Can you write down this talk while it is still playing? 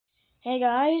Hey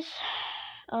guys,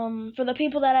 for the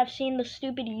people that have seen the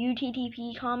stupid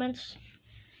UTTP comments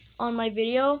on my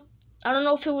video, I don't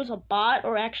know if it was a bot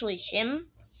or actually him,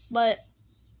 but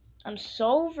I'm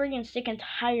so freaking sick and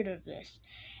tired of this.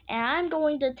 And I'm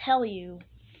going to tell you,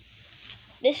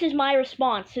 this is my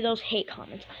response to those hate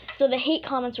comments. So the hate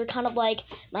comments were kind of like,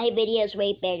 my video is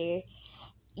way better.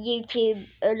 YouTube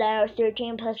allows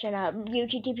 13 plus and up.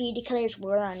 UTTP declares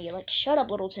war on you. Like, shut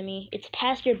up, little Timmy. It's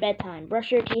past your bedtime.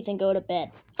 Brush your teeth and go to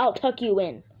bed. I'll tuck you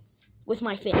in with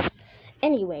my fist.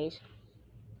 Anyways,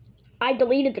 I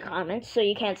deleted the comments, so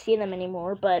you can't see them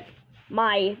anymore, but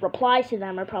my replies to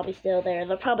them are probably still there.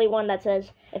 There's probably one that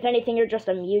says, if anything, you're just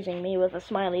amusing me, with a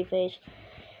smiley face.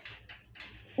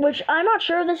 Which, I'm not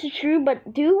sure if this is true,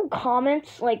 but do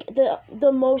comments, like,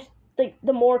 the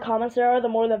more comments there are, the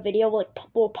more the video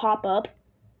will pop up,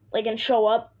 like, and show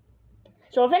up.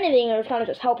 So if anything, it was kind of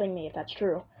just helping me, if that's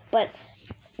true. But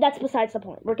that's besides the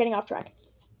point. We're getting off track.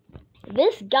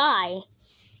 This guy,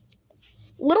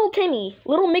 little Timmy,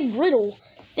 little McGriddle,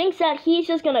 thinks that he's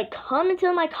just gonna come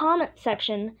into my comment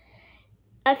section.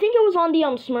 I think it was on the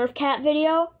Smurf Cat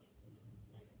video,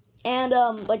 and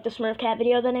like the Smurf Cat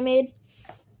video that I made.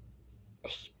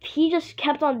 He just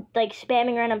kept on like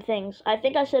spamming random things. I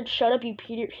think I said, "Shut up, you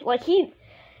Peter." Like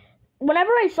whenever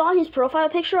I saw his profile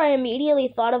picture, I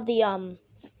immediately thought of the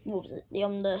what was it?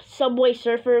 The Subway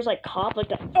Surfers like cop, like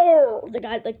the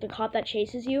guy, like the cop that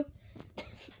chases you.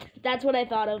 That's what I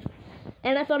thought of.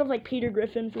 And I thought of like Peter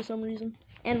Griffin for some reason.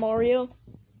 And Mario.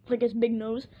 Like his big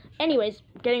nose. Anyways,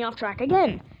 getting off track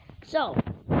again. So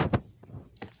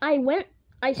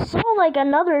I saw like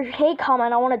another hate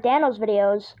comment on one of Dano's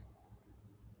videos.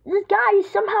 This guy is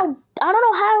somehow, I don't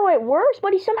know how it works,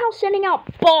 but he's somehow sending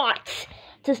out bots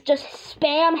to just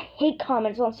spam hate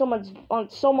comments on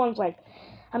someone's like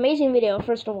amazing video.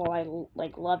 First of all, I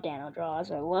like love Dano Draws.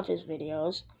 I love his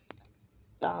videos.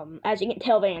 As you can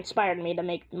tell, they inspired me to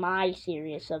make my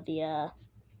series of the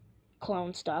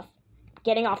clone stuff.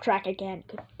 Getting off track again.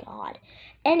 Good God.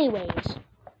 Anyways,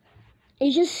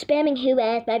 he's just spamming who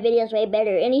asked my video's way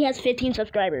better, and he has 15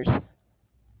 subscribers.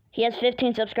 He has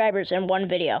 15 subscribers in one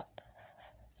video.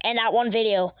 And that one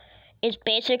video is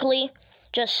basically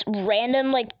just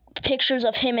random, like, pictures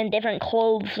of him in different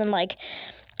clothes and, like,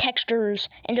 textures.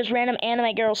 And just random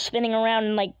anime girls spinning around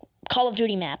in, like, Call of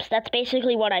Duty maps. That's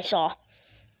basically what I saw.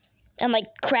 And, like,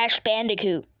 Crash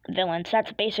Bandicoot villains.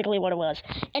 That's basically what it was.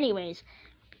 Anyways,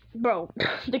 bro,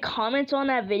 the comments on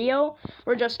that video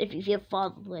were just, if you feel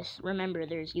fatherless, remember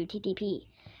there's UTTP.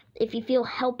 If you feel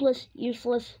helpless,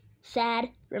 useless, sad,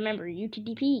 remember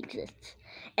UTTP exists.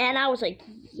 And I was like,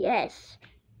 yes.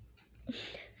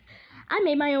 I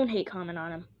made my own hate comment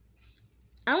on him.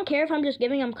 I don't care if I'm just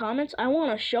giving him comments. I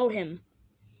want to show him.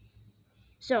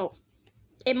 So,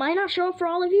 it might not show up for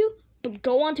all of you, but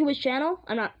go onto his channel.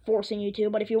 I'm not forcing you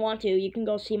to, but if you want to, you can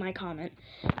go see my comment.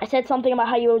 I said something about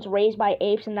how he was raised by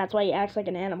apes, and that's why he acts like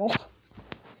an animal.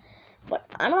 But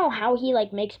I don't know how he,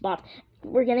 like, makes bots.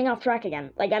 We're getting off track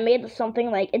again. Like, I made something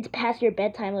like, it's past your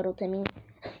bedtime, little Timmy.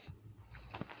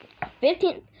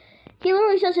 15. He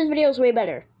literally says his video is way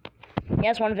better. He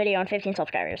has one video on 15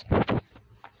 subscribers.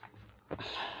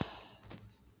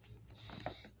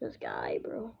 This guy,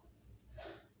 bro.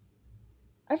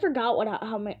 I forgot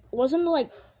how many. Wasn't it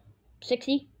like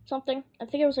 60 something? I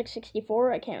think it was like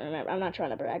 64. I can't remember. I'm not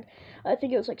trying to brag. I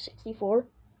think it was like 64.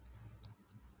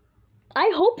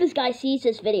 I hope this guy sees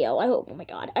this video. Oh my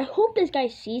God. I hope this guy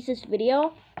sees this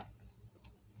video.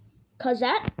 Cause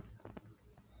that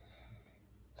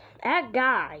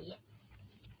guy,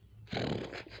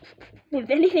 if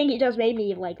anything, he just made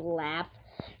me like laugh.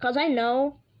 Cause I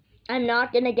know I'm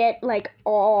not gonna get like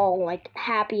all like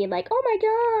happy and like, oh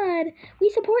my God, we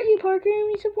support you, Parker.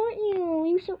 We support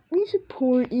you. We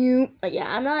support you. But yeah,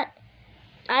 I'm not.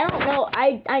 I don't know.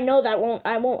 I know that won't.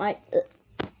 I won't.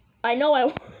 I know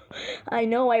I. I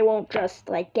know I won't just,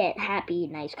 like, get happy,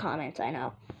 nice comments, I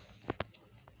know.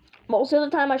 Most of the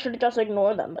time I should just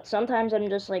ignore them, but sometimes I'm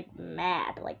just, like,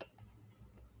 mad. Like,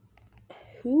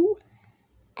 who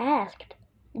asked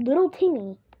little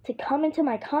Timmy to come into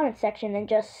my comment section and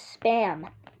just spam?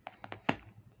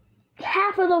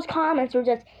 Half of those comments were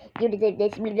just, you did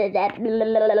this, you did that, blah,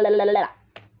 blah, blah, blah, blah.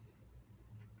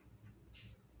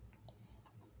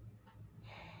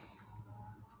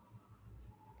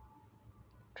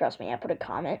 Trust me, I put a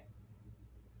comment.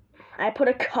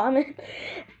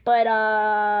 But,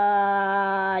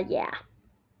 yeah.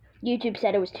 YouTube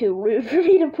said it was too rude for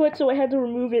me to put, so I had to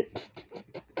remove it.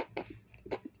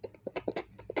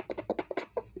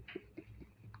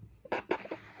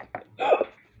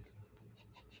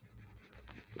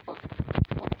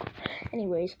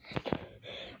 Anyways.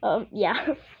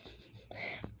 Yeah.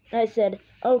 I said,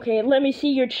 okay, let me see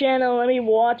your channel, let me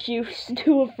watch you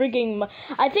do a freaking...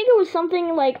 I think it was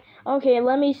something like, okay,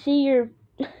 let me see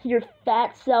your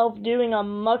fat self doing a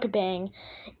mukbang,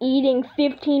 eating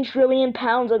 15 trillion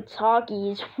pounds of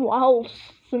Takis while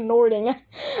snorting.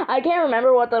 I can't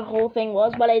remember what the whole thing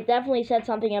was, but I definitely said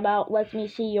something about, let me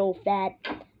see your fat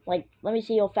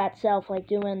self, like,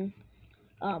 doing,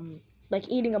 like,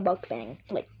 eating a mukbang.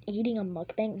 Like, eating a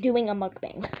mukbang? Doing a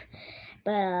mukbang.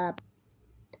 But,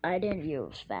 I didn't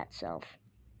use fat self.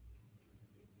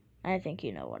 I think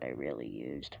you know what I really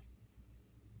used.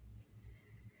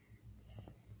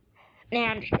 Nah,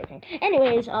 I'm just joking.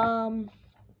 Anyways,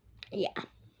 yeah.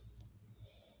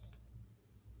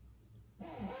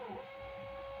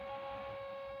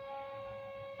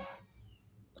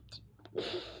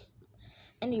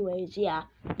 Anyways, yeah.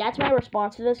 That's my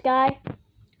response to this guy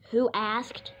who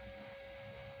asked,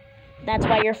 that's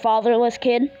why you're fatherless,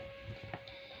 kid.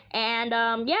 And,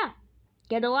 yeah.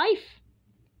 Get a life.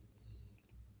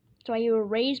 That's why you were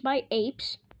raised by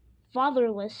apes,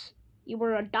 fatherless. You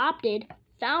were adopted,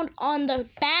 found on the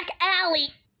back alley